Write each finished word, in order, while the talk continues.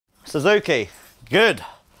Suzuki, good.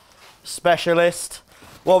 Specialist.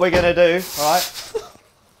 What are we gonna do, all right?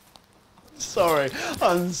 Sorry,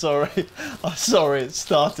 I'm sorry. I'm sorry, it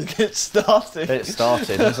started. It started,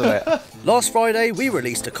 isn't it? Last Friday, we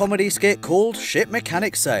released a comedy skit called Shit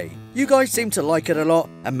Mechanics Say. You guys seemed to like it a lot,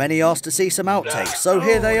 and many asked to see some outtakes, so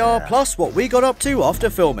here they are, plus what we got up to after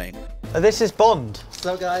filming. This is Bond. What's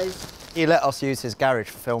up, guys? He let us use his garage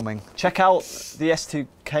for filming. Check out the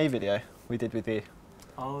S2K video we did with you.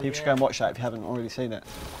 Oh, People should go and watch that if you haven't already seen it.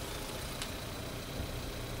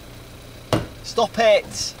 Stop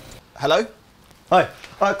it! Hello? Hi.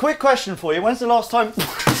 Quick question for you. When's the last time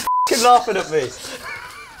you're laughing at me?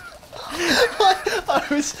 I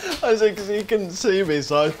was because you couldn't see me,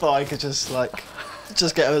 so I thought I could just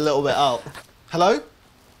get a little bit out. Hello?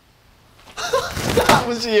 That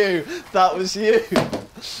was you. That was you.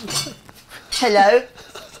 Hello.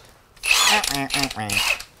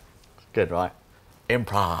 Good, right?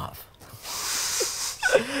 Improv.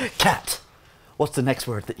 Cat. What's the next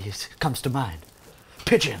word that comes to mind?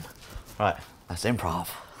 Pigeon. Right, that's improv.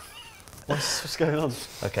 What's going on?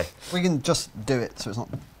 Okay. We can just do it so it's not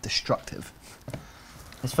destructive.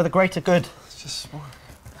 It's for the greater good. It's just...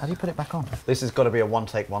 How do you put it back on? This has got to be a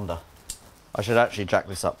one-take wonder. I should actually jack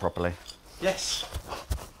this up properly. Yes.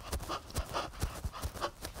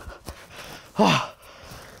 Oh,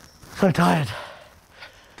 so tired.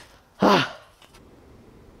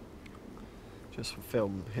 Just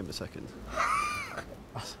film him a second.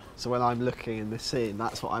 So when I'm looking in this scene,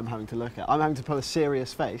 that's what I'm having to look at. I'm having to put a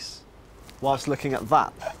serious face whilst looking at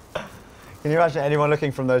that. Can you imagine anyone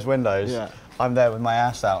looking from those windows? Yeah. I'm there with my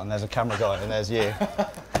ass out and there's a camera guy and there's you.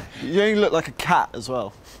 You look like a cat as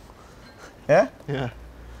well. Yeah? Yeah.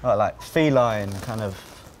 Oh, like feline, kind of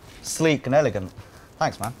sleek and elegant.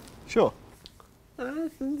 Thanks, man. Sure.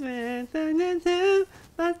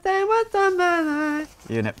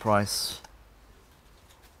 Unit price.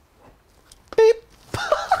 Beep.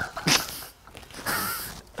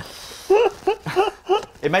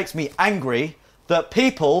 It makes me angry that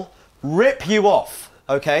people rip you off,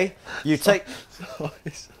 okay? You take...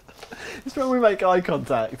 It's when we make eye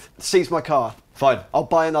contact. Seat's my car. Fine. I'll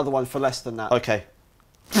buy another one for less than that. Okay.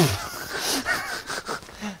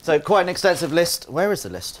 So, quite an extensive list. Where is the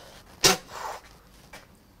list?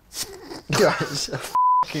 Guys,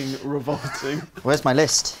 f***ing revolting. Where's my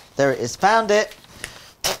list? There it is. Found it.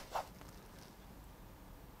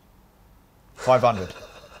 500.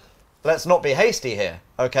 Let's not be hasty here,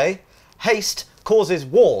 okay? Haste causes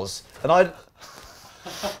wars, and I...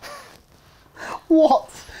 What?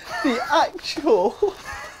 The actual...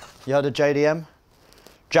 You heard of JDM?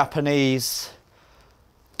 Japanese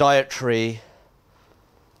dietary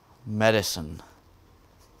medicine.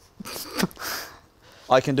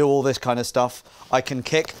 I can do all this kind of stuff. I can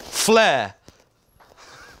kick flare.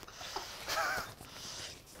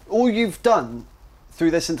 All you've done through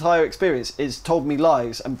this entire experience is told me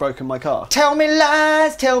lies and broken my car. Tell me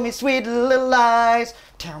lies, tell me sweet little lies.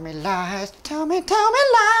 Tell me lies, tell me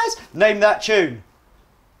lies. Name that tune.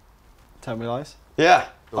 Tell me lies? Yeah.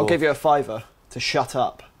 I'll give you a £5 to shut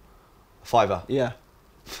up. £5. Yeah.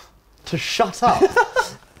 To shut up.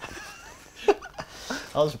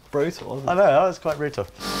 That was brutal, wasn't it? I know, that was quite brutal.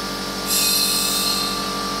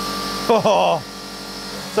 Oh.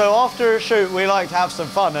 So after a shoot, we like to have some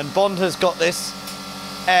fun, and Bond has got this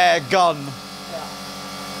air gun. Yeah.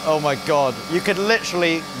 Oh my God. You could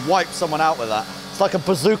literally wipe someone out with that. It's like a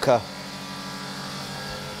bazooka.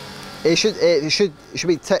 It should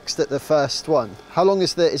be text at the first one. How long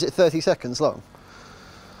is is it 30 seconds long?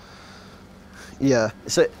 Yeah.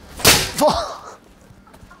 So,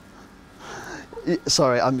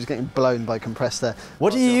 sorry, I'm just getting blown by compressed air.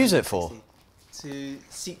 What do you use it for? To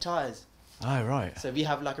seat tyres. Oh, right. So if you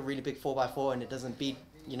have like a really big 4x4 and it doesn't bead,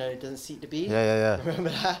 you know, it doesn't seat the bead. Yeah. Remember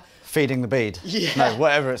that? Feeding the bead. Yeah. No,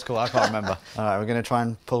 whatever it's called, I can't remember. All right, we're going to try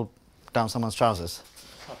and pull down someone's trousers.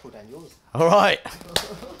 I'll pull down yours. All right.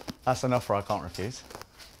 That's an offer I can't refuse.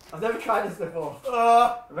 I've never tried this before.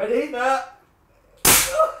 Ready?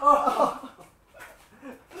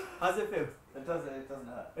 How's it feel? It doesn't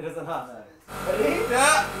hurt. It doesn't hurt? No. Ready?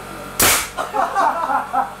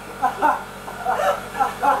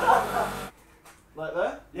 Like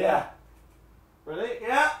that? Yeah. Ready?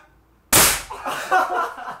 Yeah.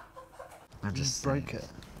 I just broke it.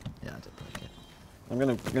 Yeah, I did break it. I'm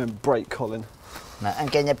gonna break Colin. No, I'm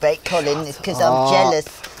going to break Colin because I'm jealous.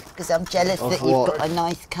 Because I'm jealous that you've got a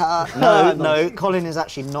nice car. No, Colin is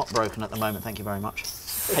actually not broken at the moment, thank you very much.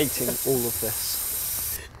 Hating all of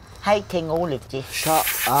this. Hating all of this. Shut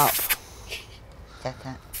up. Shut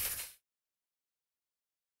up.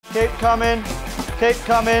 Keep coming, keep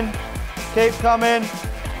coming, keep coming,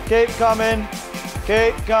 Keep coming.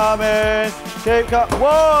 Keep coming. Keep coming.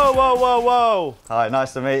 Whoa, whoa, whoa, whoa. Hi,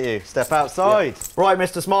 nice to meet you. Step outside. Yeah. Right,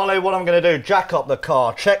 Mr. Smiley, what I'm going to do, jack up the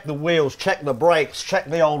car, check the wheels, check the brakes, check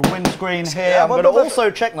the old windscreen here. I'm going to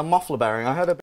also check the muffler bearing. I heard a